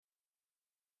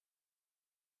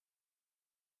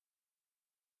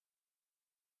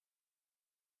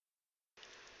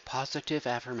Positive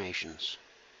affirmations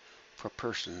for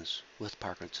persons with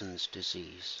Parkinson's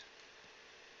disease.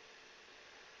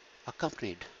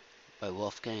 Accompanied by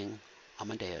Wolfgang,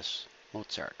 Amadeus,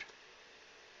 Mozart.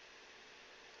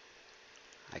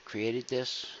 I created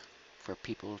this for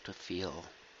people to feel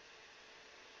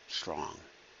strong,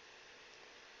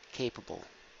 capable,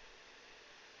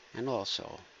 and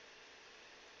also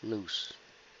loose,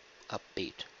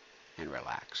 upbeat, and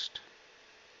relaxed.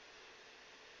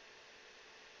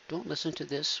 Don't listen to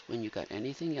this when you got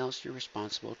anything else you're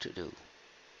responsible to do.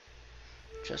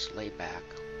 Just lay back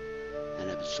and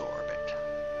absorb it.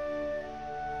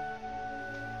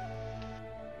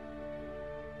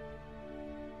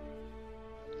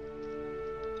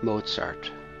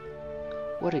 Mozart.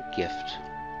 What a gift.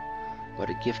 What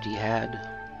a gift he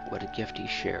had. What a gift he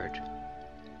shared.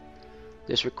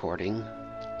 This recording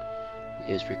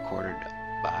is recorded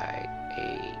by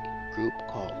a group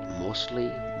called Mostly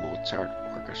Mozart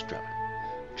Orchestra.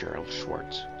 Gerald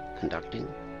Schwartz conducting,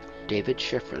 David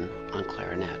Schifrin on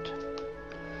clarinet.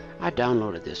 I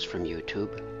downloaded this from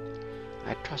YouTube.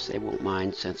 I trust they won't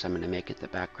mind since I'm going to make it the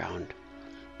background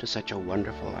to such a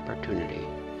wonderful opportunity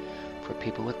for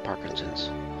people with Parkinson's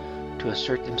to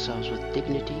assert themselves with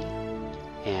dignity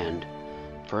and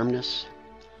firmness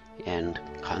and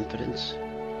confidence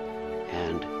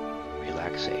and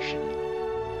relaxation.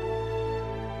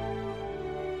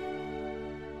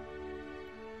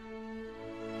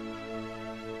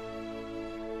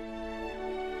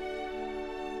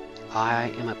 I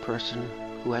am a person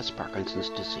who has Parkinson's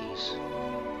disease.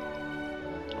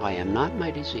 I am not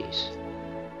my disease.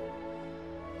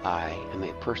 I am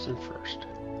a person first.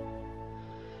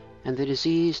 And the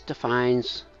disease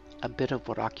defines a bit of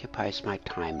what occupies my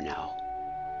time now.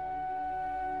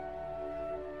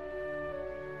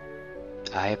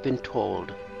 I have been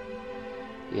told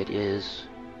it is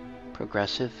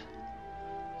progressive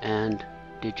and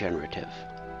degenerative.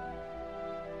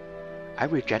 I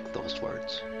reject those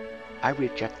words. I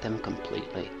reject them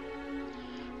completely,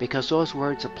 because those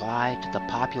words apply to the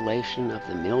population of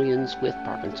the millions with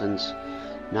Parkinson's,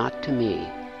 not to me,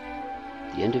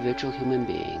 the individual human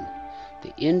being,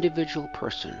 the individual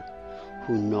person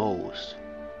who knows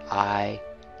I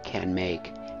can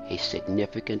make a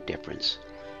significant difference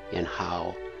in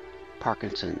how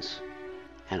Parkinson's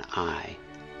and I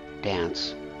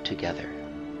dance together.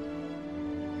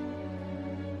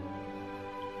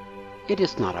 It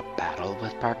is not a battle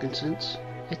with Parkinson's,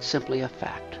 it's simply a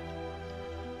fact.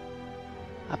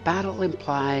 A battle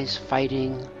implies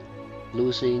fighting,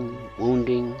 losing,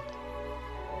 wounding,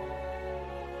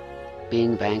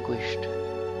 being vanquished.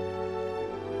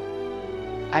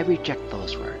 I reject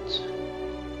those words.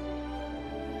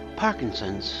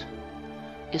 Parkinson's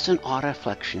is an odd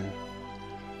affliction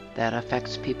that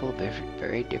affects people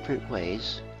very different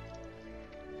ways,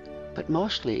 but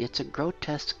mostly it's a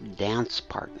grotesque dance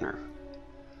partner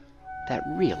that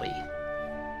really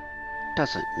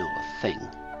doesn't know a thing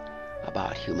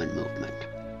about human movement.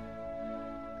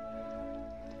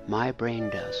 My brain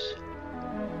does.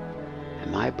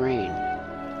 And my brain,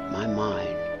 my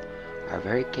mind, are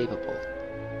very capable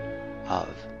of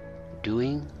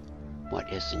doing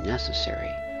what is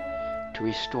necessary to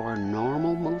restore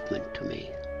normal movement to me.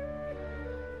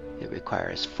 It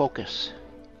requires focus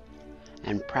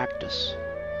and practice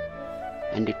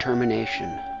and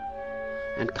determination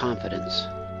and confidence,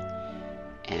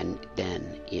 and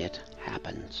then it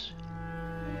happens.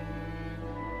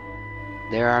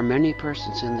 There are many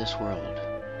persons in this world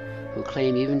who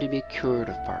claim even to be cured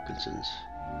of Parkinson's.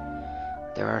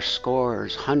 There are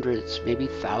scores, hundreds, maybe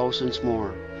thousands more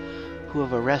who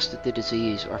have arrested the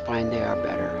disease or find they are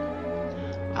better.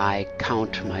 I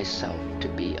count myself to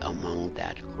be among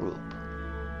that group.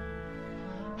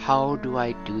 How do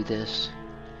I do this?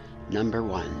 Number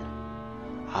one,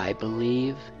 I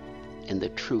believe in the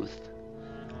truth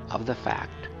of the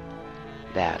fact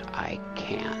that I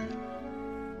can.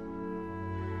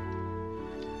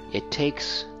 It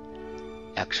takes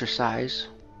exercise,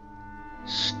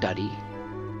 study,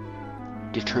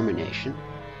 determination,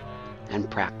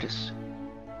 and practice,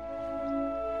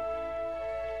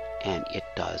 and it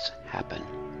does happen.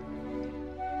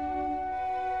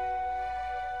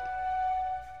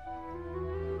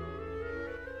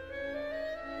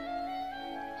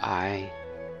 I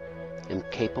am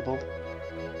capable,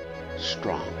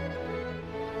 strong.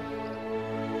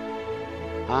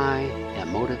 I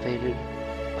am motivated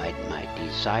by my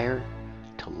desire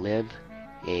to live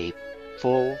a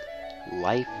full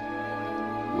life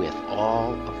with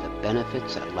all of the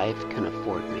benefits that life can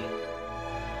afford me.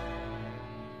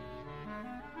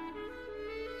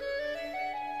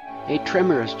 A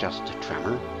tremor is just a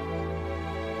tremor.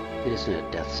 It isn't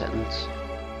a death sentence.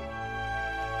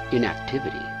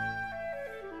 Inactivity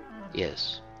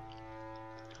is.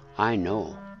 I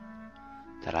know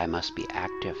that I must be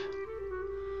active.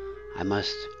 I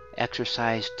must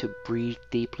exercise to breathe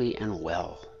deeply and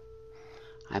well.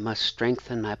 I must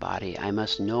strengthen my body. I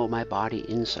must know my body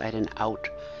inside and out.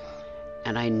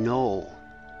 And I know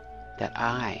that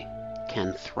I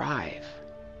can thrive.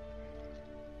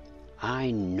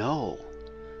 I know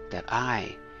that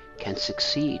I can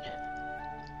succeed.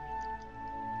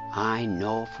 I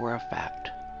know for a fact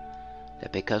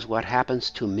that because what happens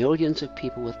to millions of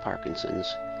people with Parkinson's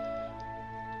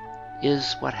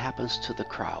is what happens to the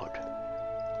crowd,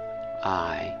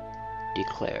 I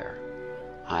declare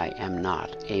I am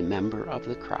not a member of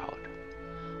the crowd.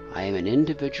 I am an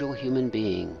individual human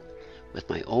being with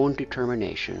my own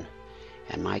determination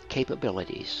and my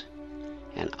capabilities,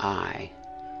 and I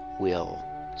will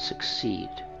succeed.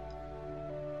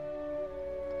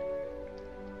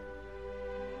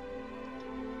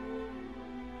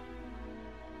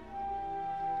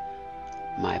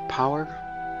 My power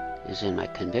is in my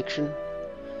conviction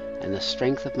and the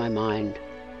strength of my mind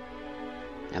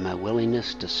and my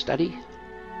willingness to study,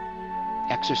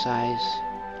 exercise,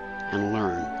 and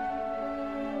learn.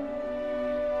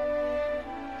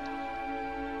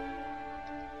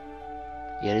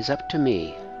 It is up to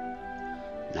me,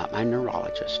 not my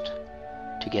neurologist,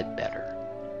 to get better.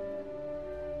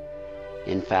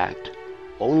 In fact,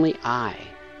 only I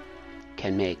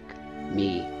can make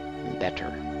me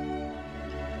better.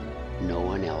 No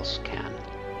one else can.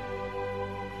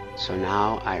 So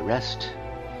now I rest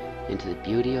into the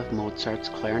beauty of Mozart's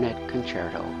clarinet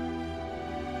concerto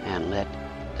and let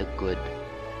the good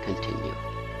continue.